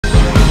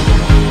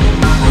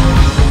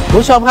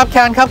ผู้ชมครับแค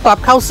นครับกลับ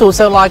เข้าสู่เ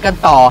ซลลอยกัน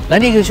ต่อและ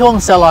นี่คือช่วง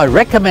เซลลอย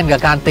recommend กั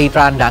บการตีต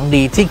ราหนัง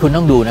ดีที่คุณ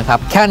ต้องดูนะครับ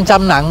แคนจ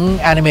ำหนัง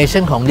แอนิเมชั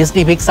นของ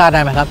Disney Pixar ไ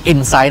ด้ไหมครับ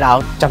Inside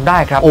Out จำได้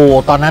ครับโอ้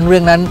ตอนนั้นเรื่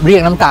องนั้นเรีย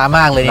กน้ำตาม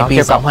ากเลยในปี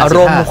 2015 อาร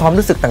มณ์ความ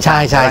รู้สึกต่างๆ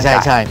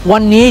ใช่วั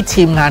นนี้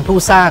ทีมงานผู้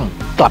สร้าง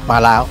กลับมา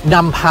แล้วน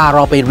ำพาเร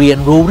าไปเรียน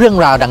รู้เรื่อง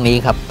ราวดังนี้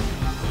ครับ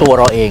ตัว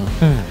เราเอง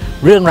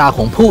เรื่องราวข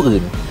องผู้อื่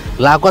น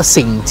แล้วก็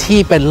สิ่งที่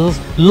เป็น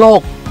โล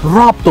กร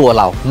อบตัว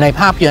เราใน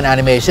ภาพยนตร์แอ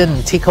นิเมชัน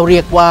ที่เขาเรี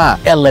ยกว่า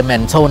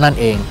Elemental นั่น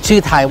เองชื่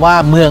อไทยว่า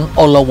เมือง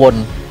อลวน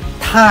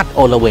ธาตุโ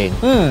อละเวง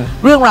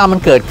เรื่องราวมัน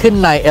เกิดขึ้น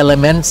ใน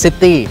Element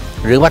City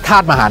หรือว่าธา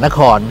ตุมหานค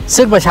ร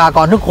ซึ่งประชาก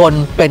รทุกคน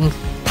เป็น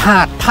ธา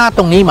ตุต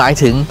รงนี้หมาย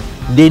ถึง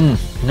ดิน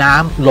น้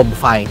ำลม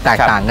ไฟแตก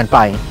ต่างกันไป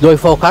โดย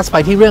โฟกัสไป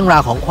ที่เรื่องรา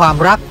วของความ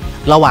รัก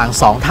ระหว่าง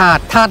2ธ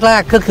าตุแร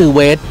กก็คือเว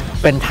ท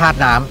เป็นธาตุ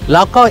น้ำแ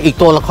ล้วก็อีก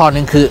ตัวละครห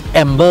นึ่งคือเอ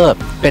มเบอร์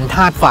เป็นธ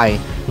าตุไฟ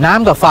น้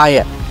ำกับไฟ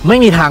ไม่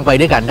มีทางไป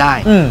ด้วยกันได้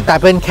แต่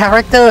เป็นคาแร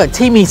คเตอร์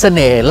ที่มีเส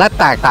น่ห์และ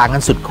แตกต่างกั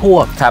นสุดขั้ว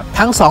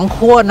ทั้ง2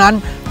ขั้วนั้น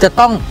จะ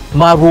ต้อง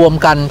มารวม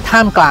กันท่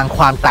ามกลางค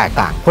วามแตก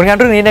ต่างผลงาน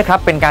เรื่องนี้นะครับ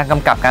เป็นการก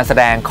ำกับการแส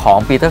ดงของ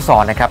ปีเตอร์ซอ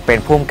นนะครับเป็น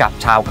ผู้กำกับ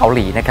ชาวเกาห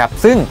ลีนะครับ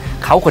ซึ่ง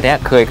เขาคนนี้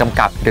เคยกำ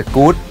กับ The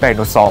Good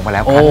Dinosaur มาแล้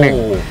วครั้งหนึ่ง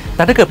แ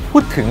ต่ถ้าเกิดพู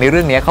ดถึงในเ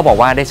รื่องนี้เขาบอก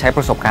ว่าได้ใช้ป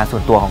ระสบการณ์ส่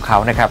วนตัวของเขา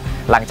นะครับ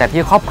หลังจาก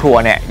ที่ครอบครัว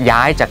เนี่ยย้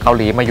ายจากเกา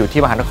หลีมาอยู่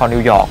ที่มหานครนิ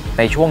วยอร์กใ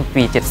นช่วง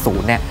ปี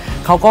 70 เนี่ย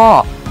เขาก็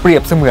เปรี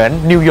ยบเสมือน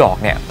นิวยอร์ก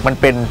เนี่ยมัน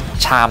เป็น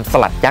ชามส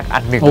ลัดยักษ์อั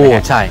นหนึ่งเล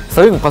ยใช่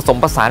ซึ่งผสม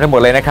ผสานไปหมด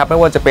เลยนะครับไม่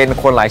ว่าจะเป็น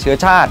คนหลายเชื้อ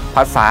ชาติภ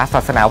าษาศา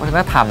สนาวัฒน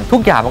ธรรมทุ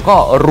กอย่างมันก็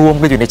รวม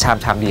กันอยู่ในชา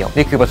มเดียว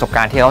นี่คือประสบก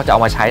ารณ์ที่เขาจะเอา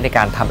มาใช้ในก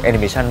ารทำแอนิ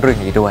เมชันเรื่อง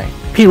นี้ด้วย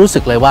พี่รู้สึ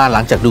กเลยว่าห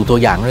ลังจากดูตัว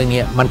อย่างเรื่อง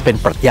นี้มันเป็น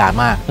ปรัชญา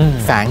มาก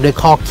แฝงด้วย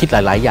ข้อคิดห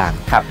ลายๆอย่าง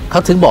เข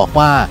าถึงบอก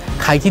ว่า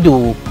ใครที่ดู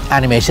แอ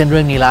นิเมชันเ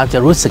รื่องนี้แล้วจะ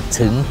รู้สึก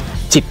ถึง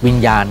จิตวิญ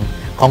ญาณ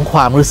ของค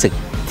วามรู้สึก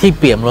ที่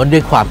เปี่ยมล้นด้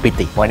วยความปิ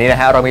ติวันนี้นะ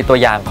ฮะเรามีตัว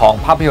อย่างของ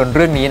ภาพยนตร์เ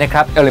รื่องนี้นะค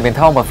รับ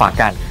Elemental มาฝาก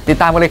กันติด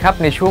ตามกันเลยครับ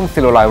ในช่วง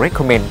Celluloid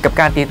Recommend กับ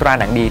การตีตรา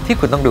หนังดีที่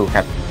คุณต้องดูค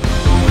รับ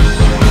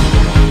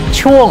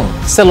ช่วง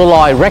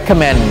Celluloid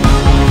Recommend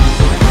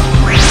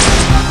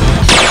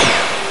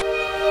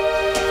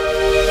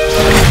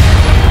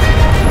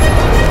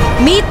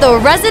Meet the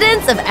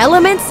residents of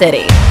Element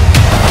City.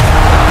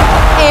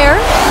 Air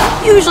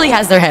usually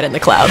has their head in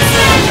the clouds.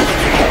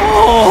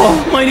 Oh,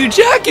 my new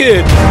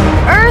jacket!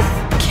 Earth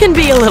can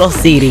be a little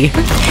seedy.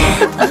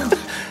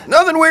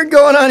 Nothing weird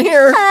going on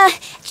here.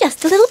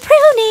 Just a little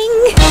pruning.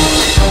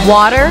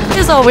 Water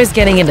is always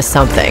getting into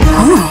something.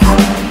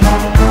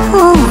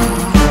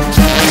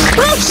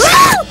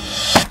 Help!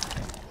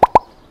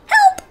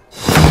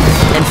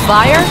 And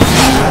fire?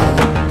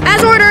 As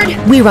ordered,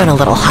 we run a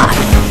little hot.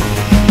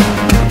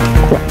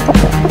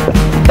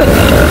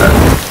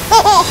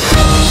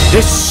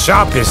 This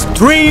shop is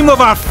dream of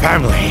our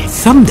family.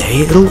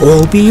 Someday it'll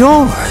all be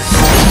yours.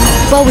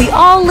 But we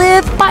all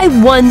live by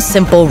one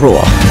simple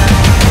rule.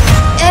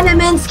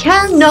 Elements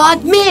cannot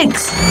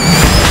mix.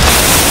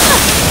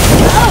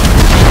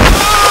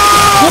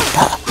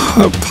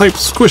 The pipe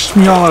squished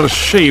me all out of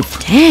shape.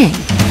 Dang.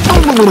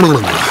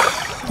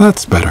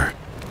 That's better.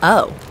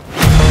 Oh.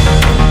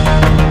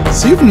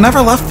 So you've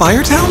never left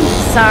Firetown?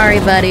 Sorry,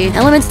 buddy.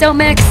 Elements don't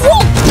mix.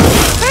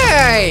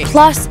 Hey!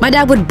 Plus, my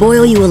dad would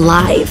boil you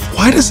alive.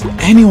 Why does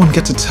anyone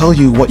get to tell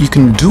you what you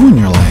can do in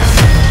your life?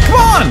 Come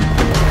on!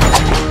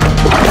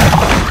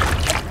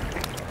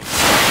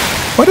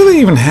 Why do they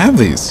even have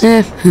these?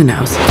 Who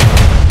knows?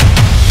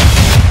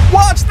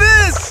 Watch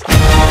this!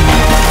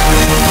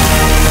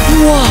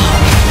 Whoa!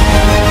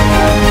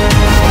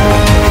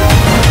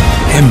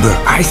 Ember,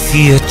 I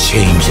see a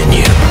change in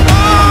you.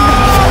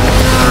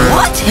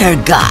 What, hair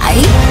guy?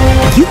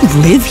 You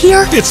live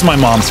here? It's my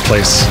mom's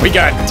place. We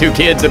got 2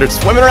 kids that are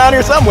swimming around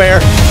here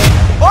somewhere.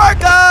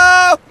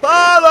 Orca!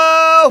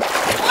 Follow!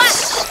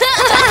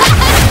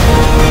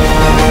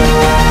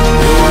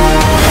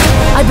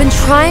 I've been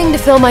trying to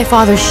fill my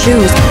father's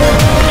shoes.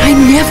 I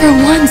never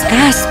once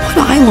asked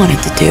what I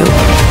wanted to do.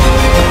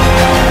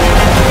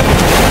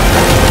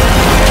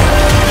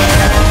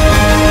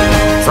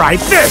 Try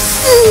this!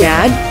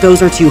 Dad,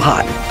 those are too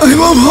hot. I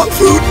love hot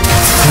food.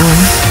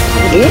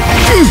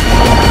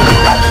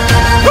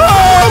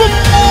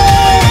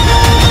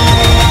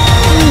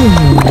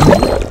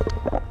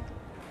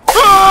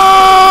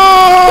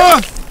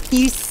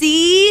 You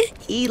see?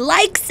 He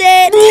likes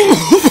it.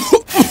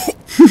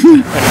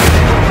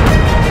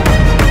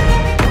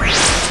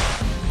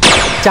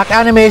 จากแ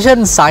อนิเมชัน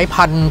สาย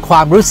พันธุ์คว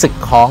ามรู้สึก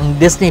ของ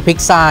Disney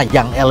Pixar อ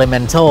ย่าง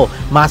Elemental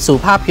มาสู่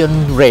ภาพยนต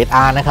ร์เรท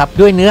R นะครับ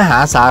ด้วยเนื้อหา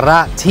สาระ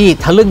ที่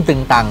ทะลึ่งตึ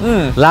งตัง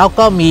แล้ว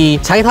ก็มี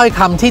ใช้ถ้อยค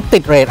ำที่ติ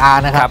ดเรท R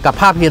นะครับกับ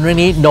ภาพยนตร์เรื่อง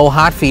นี้ No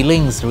Hard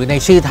Feelings หรือใน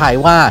ชื่อไทย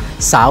ว่า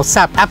สาวแซ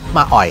บแอปม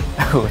าอ่อย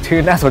ชื่อ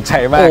น่าสนใจ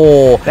มาก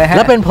แล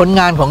ะเป็นผล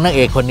งานของนางเ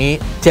อกคนนี้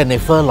เจนนิ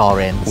เฟอร์ลอเ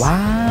รนซ์ว้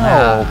า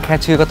วแค่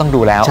ชื่อก็ต้อง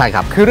ดูแล้วใช่ค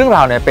รับคือเรื่องร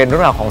าวเนี่ยเป็นเรื่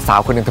องราวของสาว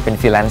คนหนึ่งเธอเป็น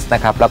ฟรีแลนซ์น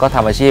ะครับแล้วก็ท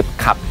ำอาชีพ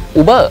ขับ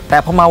Uber แต่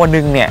พอมาวัน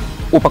นึงเนี่ย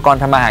อุปกร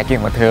ณ์ทำมาหากิน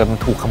ของเธอมัน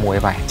ถูกขโมย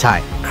ไปใช่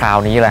คราว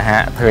นี้แหละฮ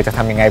ะเธอจะท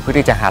ำยังไงเพื่อ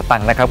ที่จะหาตั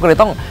งค์นะครับก็เลย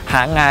ต้องห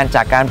างานจ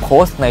ากการโพ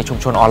สต์ในชุม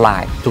ชนออนไล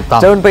น์ถูกต้อ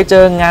งจนไปเจ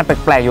องานแ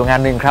ปลกๆอยู่งา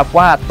นหนึ่งครับ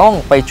ว่าต้อง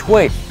ไปช่ว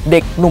ยเด็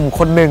กหนุ่มค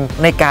นหนึ่ง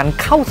ในการ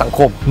เข้าสังค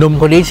มหนุ่ม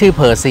คนนี้ชื่อเ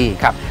พอร์ซี่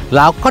ครับแ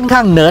ล้วค่อนข้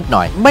างเนิร์ดห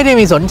น่อยไม่ได้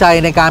มีสนใจ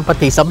ในการป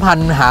ฏิสัมพัน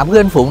ธ์หาเพื่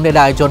อนฝูงใ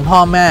ดๆจนพ่อ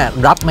แม่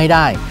รับไม่ไ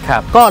ด้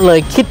ก็เลย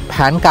คิดแผ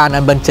นการอั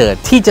นบันเจิด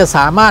ที่จะส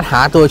ามารถห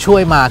าตัวช่ว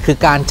ยมาคือ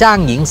การจ้าง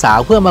หญิงสาว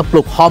เพื่อมาป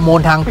ลุกฮอร์โม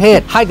นทางเพศ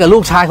ให้กับลู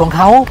กชายของเข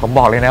าผมบ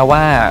อกเลยนะ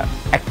ว่า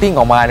acting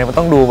ออกมาเนี่ยมัน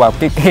ต้องดูแบบ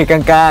เก๋ๆ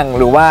ก้างๆ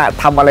หรือว่า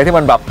ทำอะไรที่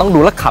มันแบบต้องดู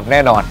และขำแ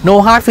น่นอน No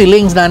Hard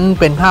Feelings นั้น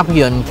เป็นภาพ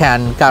ยนตร์แคน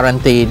การัน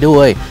ตีด้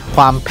วยค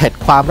วามเผ็ด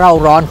ความเร่า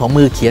ร้อนของ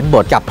มือเขียนบ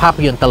ทกับภาพ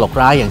ยนตร์ตลก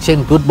ร้ายอย่างเช่น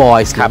Good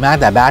Boys หรือแม้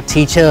แต่ Bad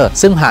Teacher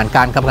ซึ่งผ่านก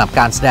ารกำกับ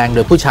การแสดงโด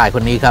ยผู้ชายค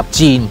นนี้ครับ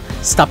จีน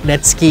สตับเน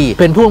ตสกี้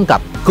เป็นผู้กำกั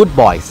บ Good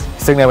Boys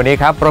ซึ่งในวันนี้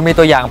ครับเรามี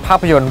ตัวอย่างภา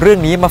พยนตร์เรื่อง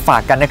นี้มาฝา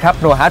กกันนะครับ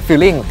No Hard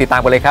Feeling ติดตา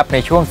มกันเลยครับใน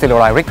ช่วง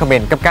Celluloid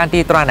Recommend กับการตี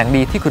ตราหนัง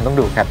ดีที่คุณต้อง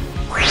ดูครับ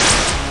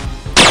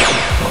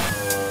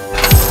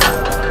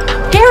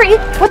Gary,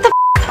 what the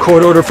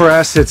Court order for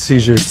asset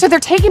seizures. So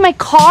they're taking my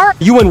car?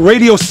 You went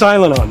radio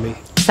silent on me.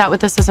 Is that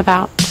what this is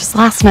about? Just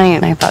last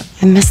night, I thought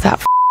I missed that.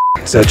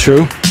 Is that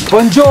true?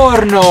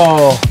 Buongiorno.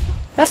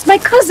 That's my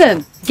cousin.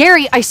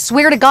 Gary, I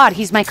swear to God,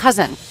 he's my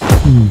cousin.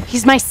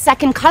 He's my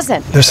second cousin.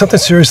 There's something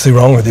seriously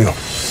wrong with you.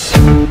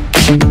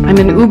 I'm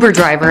an Uber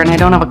driver and I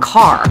don't have a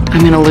car.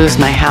 I'm gonna lose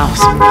my house.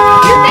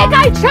 You think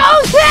I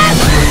chose him?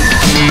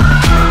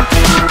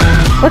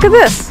 Look at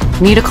this.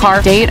 Need a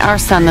car, date our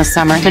son this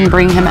summer, then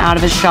bring him out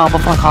of his shell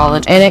before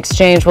college. In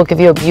exchange, we'll give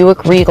you a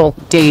Buick Regal.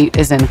 Date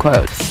is in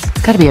quotes.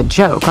 It's gotta be a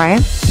joke,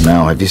 right?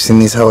 No, have you seen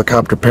these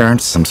helicopter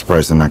parents? I'm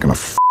surprised they're not gonna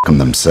them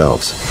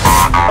themselves.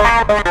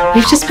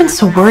 We've just been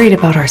so worried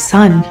about our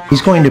son.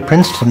 He's going to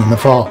Princeton in the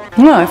fall.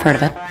 Oh, I've heard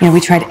of it. You know,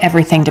 we tried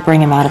everything to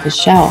bring him out of his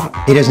shell.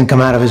 He doesn't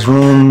come out of his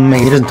room,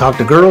 he doesn't talk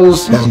to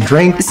girls, doesn't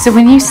drink. So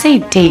when you say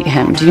date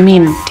him, do you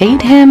mean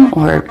date him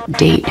or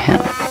date him?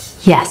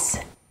 Yes.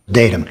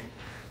 Date him.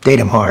 Date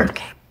him hard.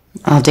 Okay.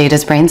 I'll date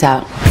his brains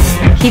out.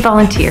 He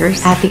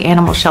volunteers at the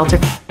animal shelter.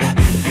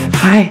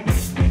 Hi.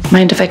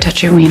 Mind if I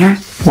touch your wiener?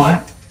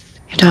 What?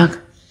 Your dog.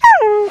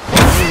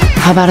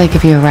 How about I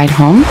give you a ride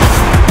home?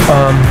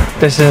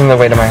 This isn't the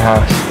way to my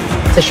house.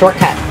 It's a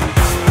shortcut.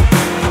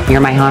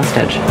 You're my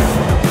hostage.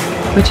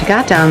 What you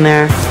got down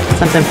there?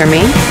 Something for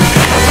me?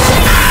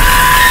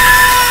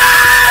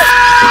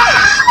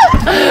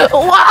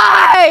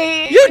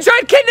 Why? You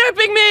tried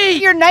kidnapping me!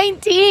 You're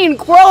 19.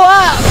 Grow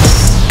up.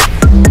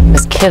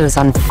 This kid is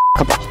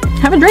unfuckable.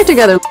 Have a drink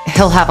together.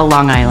 He'll have a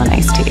Long Island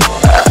iced tea.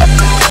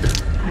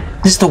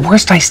 This is the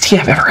worst iced tea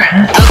I've ever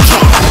had.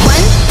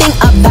 One thing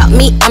about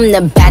me, I'm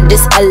the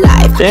baddest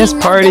alive. Dance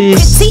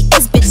parties.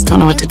 Don't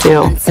know what to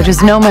do. I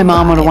just know my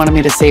mom would have wanted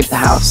me to save the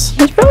house.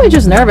 She's probably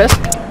just nervous.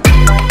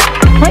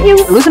 Why don't you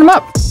loosen him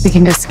up? We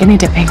can go skinny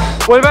dipping.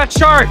 What about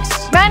sharks?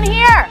 None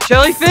here.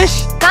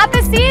 Jellyfish? Not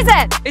this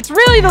season. It's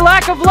really the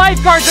lack of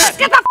lifeguards. Just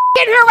get the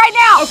in here right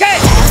now. Okay.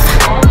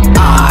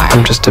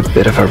 I'm just a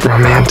bit of a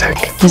romantic.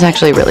 He's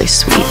actually really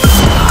sweet.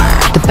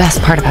 The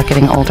best part about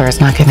getting older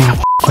is not giving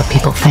a what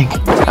people think.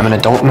 I'm an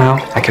adult now.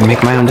 I can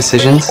make my own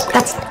decisions.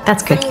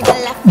 That's good.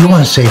 You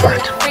want to savor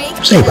it.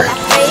 Savor it.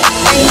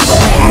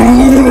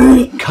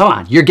 Come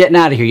on, you're getting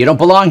out of here. You don't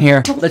belong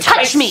here. Let's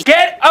touch me.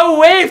 Get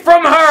away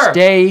from her.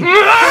 Stay.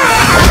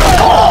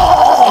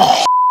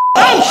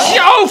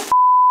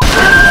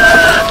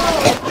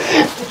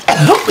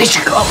 We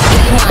should go.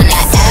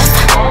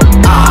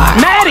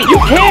 Maddie, you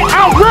can't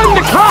outrun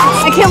the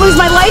cops. I can't lose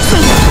my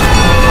license.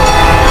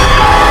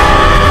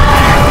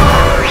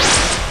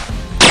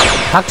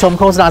 พักชม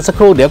โฆษณาสักค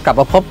รู่เดี๋ยวกลับ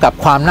มาพบกับ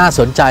ความน่า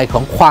สนใจข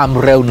องความ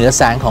เร็วเหนือแ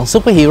สงของซู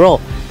เปอร์ฮีโร่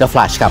The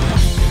Flash ครับ